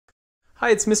Hi,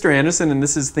 it's Mr. Anderson, and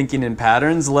this is Thinking in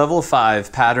Patterns, Level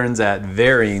 5, Patterns at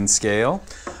Varying Scale.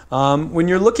 When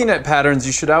you're looking at patterns,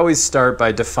 you should always start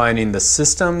by defining the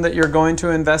system that you're going to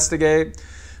investigate.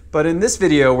 But in this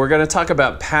video, we're going to talk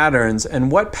about patterns,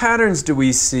 and what patterns do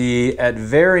we see at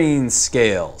varying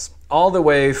scales, all the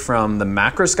way from the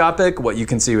macroscopic, what you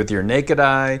can see with your naked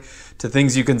eye, to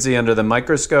things you can see under the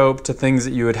microscope, to things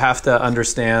that you would have to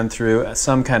understand through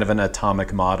some kind of an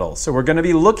atomic model. So we're going to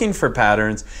be looking for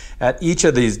patterns at each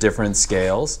of these different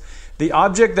scales. The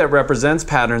object that represents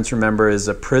patterns, remember, is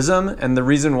a prism, and the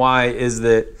reason why is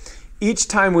that each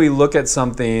time we look at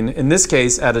something, in this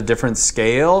case at a different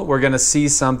scale, we're going to see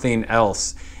something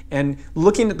else. And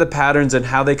looking at the patterns and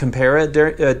how they compare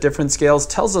at different scales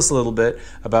tells us a little bit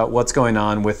about what's going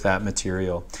on with that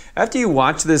material. After you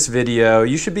watch this video,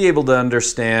 you should be able to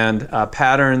understand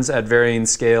patterns at varying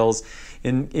scales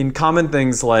in common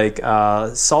things like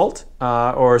salt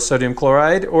or sodium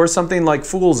chloride, or something like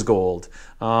fool's gold,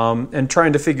 and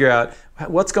trying to figure out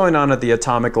what's going on at the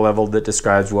atomic level that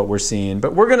describes what we're seeing.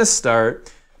 But we're going to start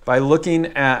by looking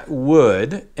at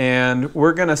wood, and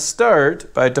we're going to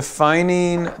start by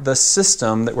defining the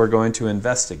system that we're going to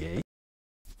investigate.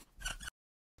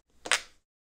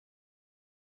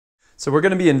 So we're going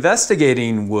to be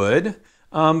investigating wood,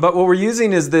 but what we're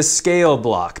using is this scale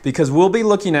block, because we'll be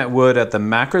looking at wood at the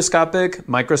macroscopic,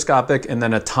 microscopic, and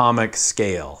then atomic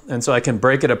scale. And so I can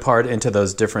break it apart into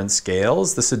those different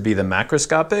scales. This would be the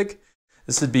macroscopic.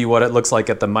 This would be what it looks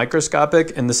like at the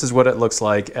microscopic, and this is what it looks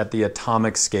like at the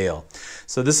atomic scale.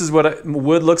 So this is what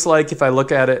wood looks like if I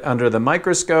look at it under the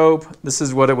microscope. This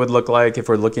is what it would look like if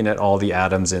we're looking at all the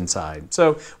atoms inside.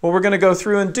 So what we're going to go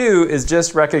through and do is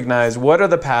just recognize what are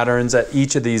the patterns at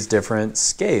each of these different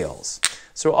scales.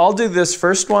 So I'll do this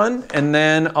first one, and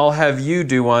then I'll have you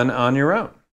do one on your own.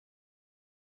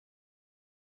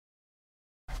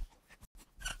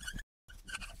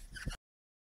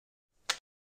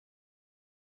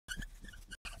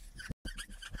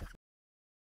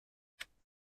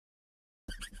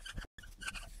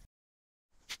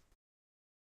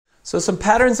 So some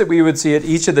patterns that we would see at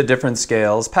each of the different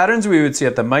scales. Patterns we would see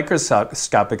at the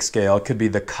microscopic scale could be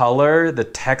the color, the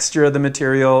texture of the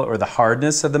material, or the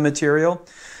hardness of the material.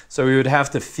 So we would have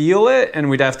to feel it, and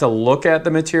we'd have to look at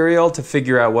the material to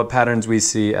figure out what patterns we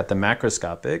see at the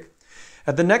macroscopic.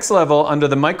 At the next level, under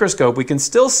the microscope, we can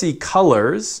still see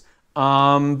colors,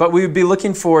 but we would be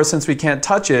looking for, since we can't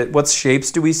touch it, what shapes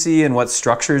do we see and what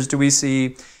structures do we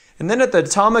see? And then at the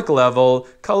atomic level,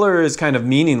 color is kind of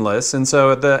meaningless, and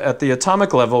so at the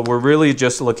atomic level, we're really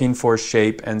just looking for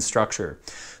shape and structure.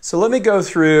 So let me go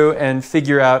through and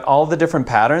figure out all the different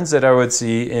patterns that I would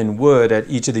see in wood at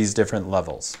each of these different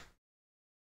levels.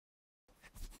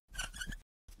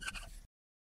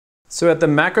 So at the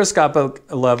macroscopic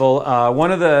level,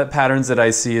 one of the patterns that I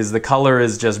see is the color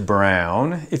is just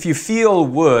brown. If you feel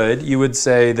wood, you would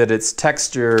say that its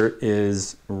texture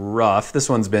is rough. This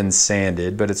one's been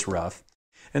sanded, but it's rough.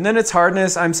 And then its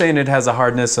hardness, I'm saying it has a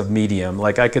hardness of medium.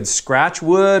 Like I could scratch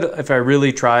wood if I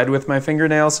really tried with my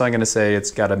fingernails, so I'm going to say it's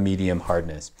got a medium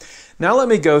hardness. Now let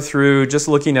me go through just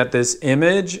looking at this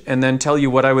image and then tell you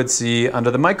what I would see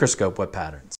under the microscope, what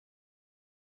patterns.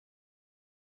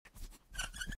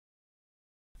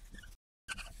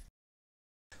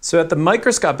 So at the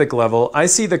microscopic level, I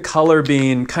see the color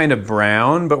being kind of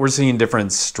brown, but we're seeing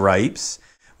different stripes.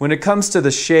 When it comes to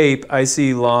the shape, I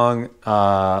see long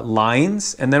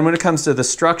lines. And then when it comes to the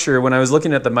structure, when I was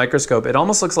looking at the microscope, it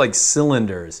almost looks like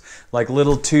cylinders, like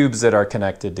little tubes that are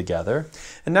connected together.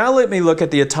 And now let me look at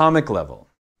the atomic level.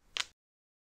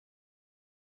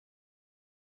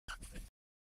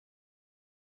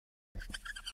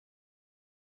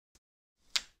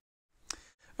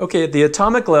 Okay, at the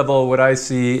atomic level, what I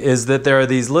see is that there are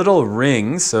these little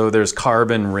rings, so there's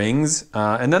carbon rings,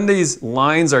 and then these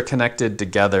lines are connected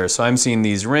together. So I'm seeing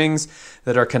these rings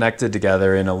that are connected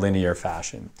together in a linear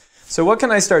fashion. So what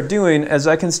can I start doing is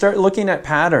I can start looking at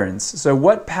patterns. So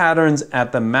what patterns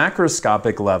at the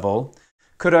macroscopic level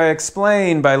could I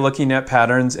explain by looking at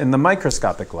patterns in the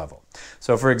microscopic level?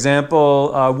 So for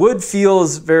example, wood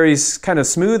feels very kind of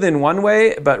smooth in one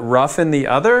way, but rough in the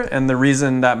other. And the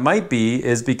reason that might be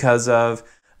is because of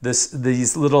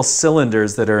these little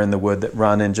cylinders that are in the wood that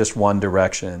run in just one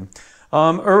direction.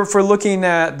 Or if we're looking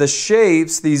at the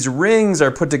shapes, these rings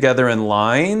are put together in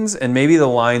lines, and maybe the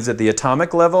lines at the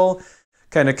atomic level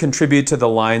kind of contribute to the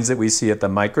lines that we see at the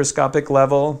microscopic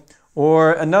level.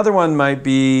 Or another one might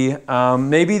be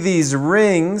maybe these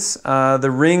rings,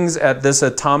 the rings at this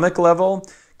atomic level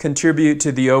contribute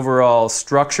to the overall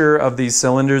structure of these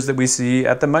cylinders that we see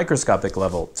at the microscopic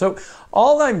level. So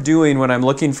all I'm doing when I'm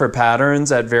looking for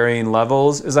patterns at varying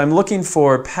levels is I'm looking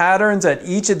for patterns at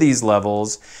each of these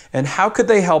levels and how could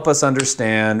they help us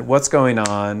understand what's going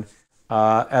on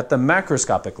at the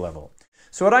macroscopic level.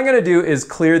 So what I'm going to do is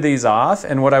clear these off,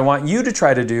 and what I want you to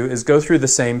try to do is go through the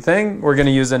same thing. We're going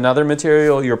to use another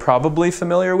material you're probably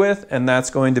familiar with, and that's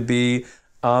going to be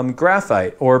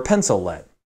graphite or pencil lead.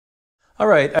 All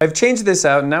right, I've changed this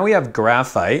out, and now we have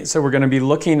graphite. So we're going to be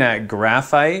looking at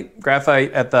graphite.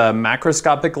 Graphite at the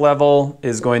macroscopic level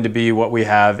is going to be what we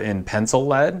have in pencil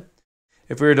lead.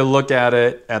 If we were to look at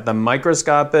it at the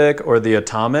microscopic or the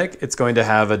atomic, it's going to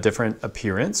have a different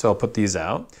appearance. So I'll put these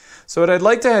out. So what I'd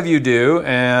like to have you do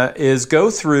is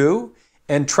go through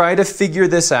and try to figure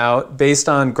this out based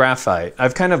on graphite.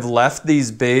 I've kind of left these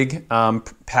big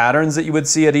patterns that you would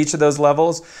see at each of those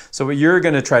levels. So what you're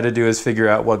going to try to do is figure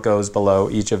out what goes below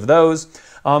each of those.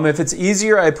 If it's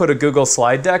easier, I put a Google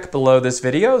slide deck below this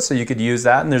video, so you could use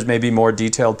that, and there's maybe more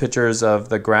detailed pictures of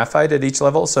the graphite at each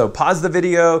level. So pause the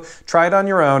video, try it on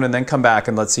your own, and then come back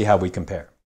and let's see how we compare.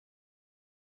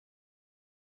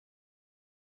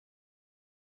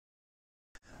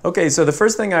 Okay, so the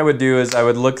first thing I would do is I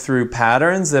would look through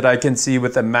patterns that I can see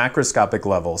with a macroscopic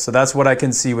level. So that's what I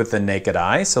can see with the naked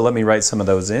eye. So let me write some of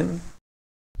those in.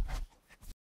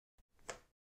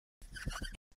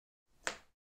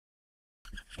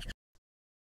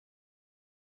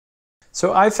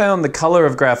 So I found the color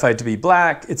of graphite to be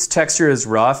black, its texture is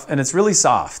rough, and it's really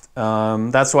soft.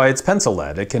 That's why it's pencil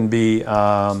lead. It can be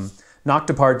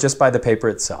knocked apart just by the paper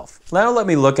itself. Now let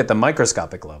me look at the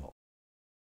microscopic level.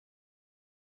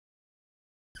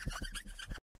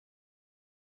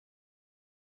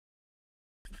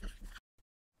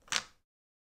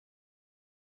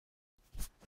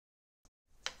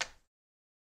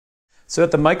 So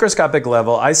at the microscopic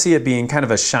level, I see it being kind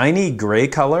of a shiny gray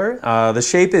color. The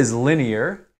shape is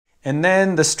linear. And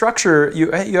then the structure,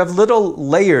 you have little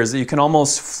layers that you can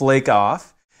almost flake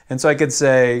off. And so I could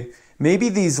say, maybe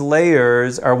these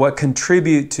layers are what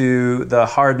contribute to the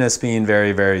hardness being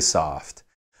very, very soft.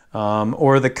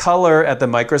 Or the color at the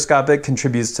microscopic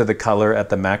contributes to the color at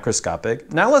the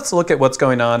macroscopic. Now let's look at what's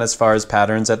going on as far as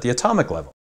patterns at the atomic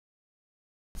level.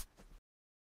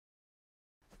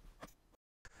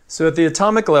 So at the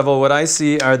atomic level, what I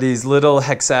see are these little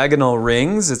hexagonal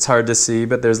rings. It's hard to see,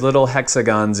 but there's little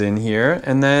hexagons in here.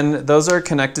 And then those are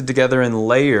connected together in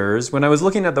layers. When I was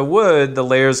looking at the wood, the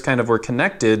layers kind of were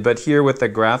connected, but here with the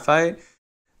graphite,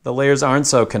 the layers aren't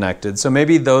so connected. So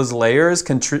maybe those layers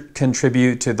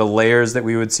contribute to the layers that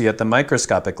we would see at the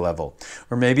microscopic level.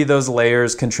 Or maybe those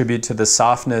layers contribute to the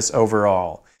softness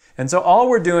overall. And so all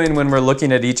we're doing when we're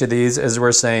looking at each of these is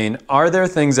we're saying, are there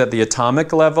things at the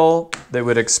atomic level that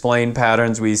would explain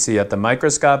patterns we see at the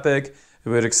microscopic, that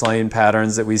would explain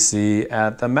patterns that we see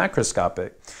at the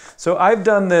macroscopic? So I've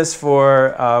done this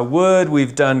for wood,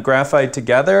 we've done graphite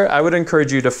together. I would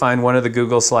encourage you to find one of the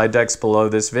Google slide decks below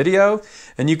this video.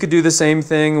 And you could do the same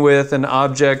thing with an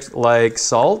object like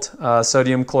salt,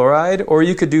 sodium chloride, or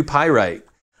you could do pyrite.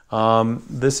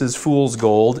 This is fool's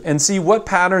gold, and see what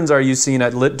patterns are you seeing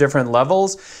at different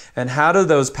levels, and how do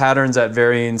those patterns at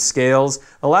varying scales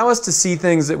allow us to see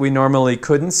things that we normally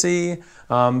couldn't see,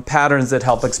 patterns that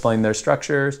help explain their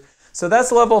structures. So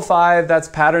that's level 5, that's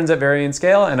patterns at varying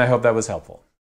scale, and I hope that was helpful.